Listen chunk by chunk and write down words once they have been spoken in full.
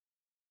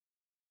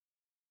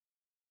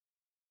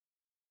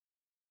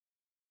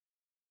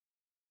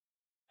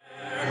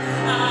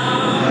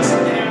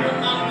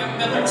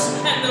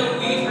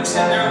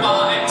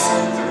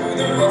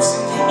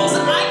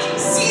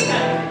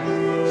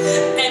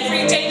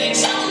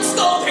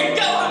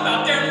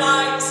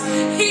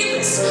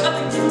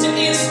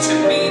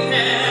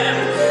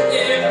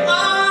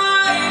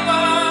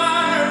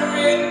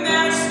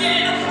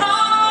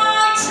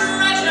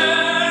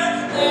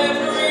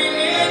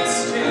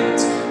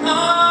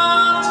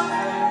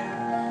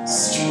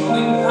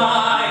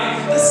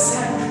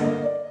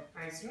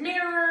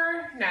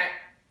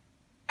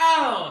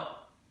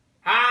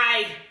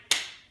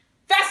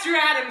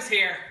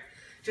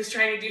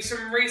you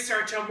some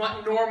research on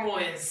what normal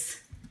is.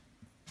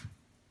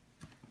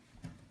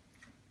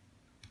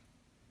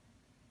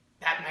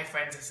 That, my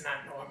friends, is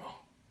not normal.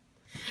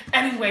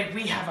 Anyway,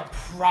 we have a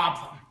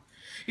problem.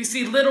 You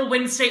see, little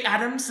Wednesday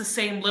Addams, the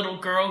same little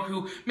girl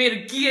who made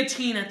a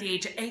guillotine at the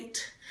age of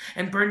 8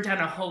 and burned down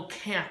a whole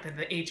camp at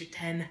the age of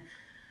 10.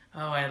 Oh,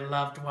 I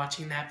loved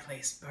watching that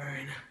place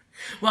burn.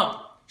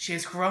 Well, she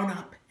has grown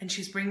up and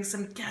she's bringing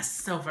some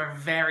guests over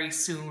very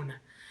soon.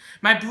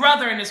 My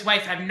brother and his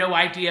wife have no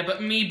idea,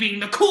 but me being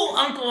the cool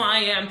uncle I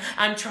am,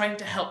 I'm trying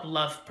to help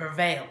love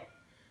prevail.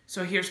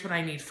 So here's what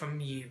I need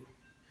from you.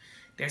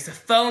 There's a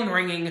phone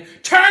ringing.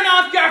 Turn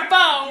off your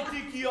phone! I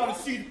think you ought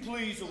to see the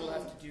police or we'll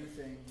have to do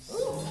things.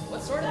 Ooh,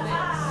 what sort of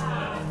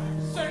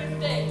things? Certain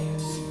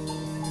things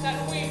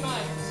that we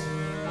might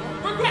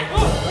regret. Oh,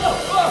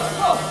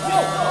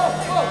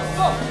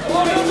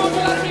 no, don't do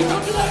that to me,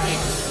 don't do that to me!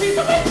 He's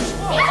a bitch!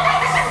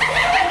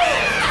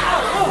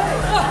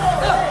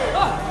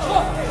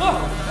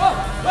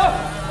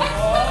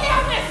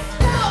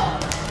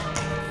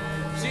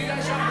 So you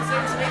guys shot the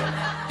same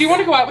snake? Do you want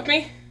to go out with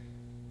me?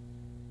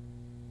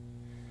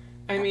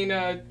 I mean,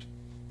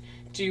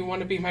 do you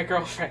want to be my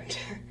girlfriend?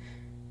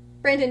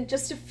 Brandon,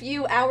 just a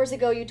few hours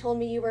ago you told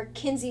me you were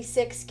Kinsey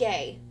 6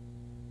 gay.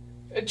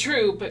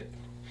 True, but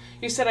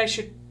you said I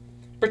should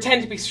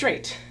pretend to be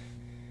straight.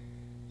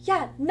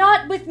 Yeah,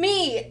 not with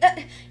me.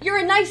 You're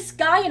a nice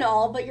guy and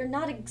all, but you're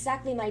not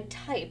exactly my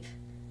type.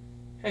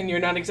 And you're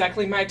not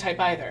exactly my type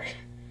either.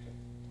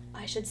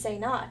 I should say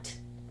not.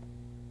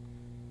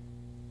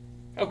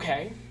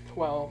 Okay,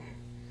 well,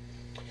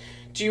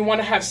 do you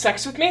want to have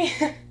sex with me?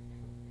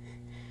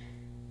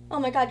 Oh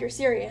my god, you're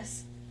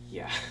serious.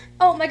 Yeah.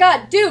 Oh my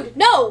god, dude,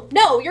 no,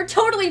 you're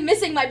totally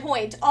missing my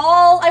point.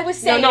 All I was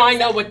saying No, I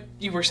know what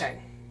you were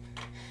saying.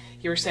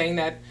 You were saying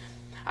that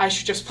I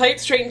should just play it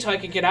straight until I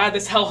can get out of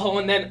this hellhole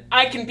and then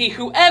I can be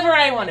whoever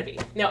I want to be.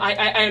 No,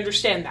 I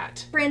understand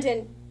that.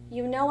 Brandon,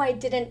 you know I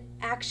didn't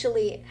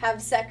actually have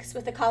sex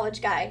with a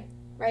college guy,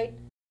 right?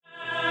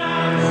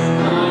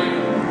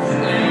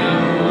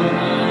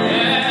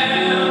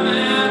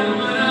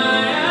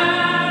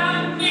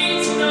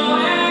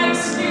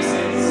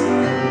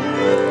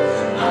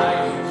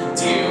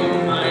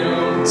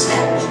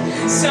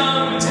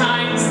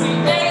 Sometimes the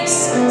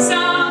ace,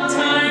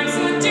 sometimes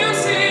the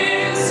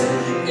deuces.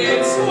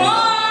 It's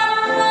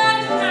one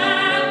life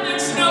and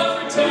there's no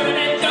return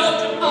and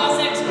no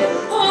deposit.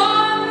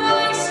 One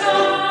life, so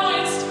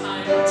it's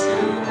time to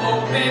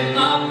open up.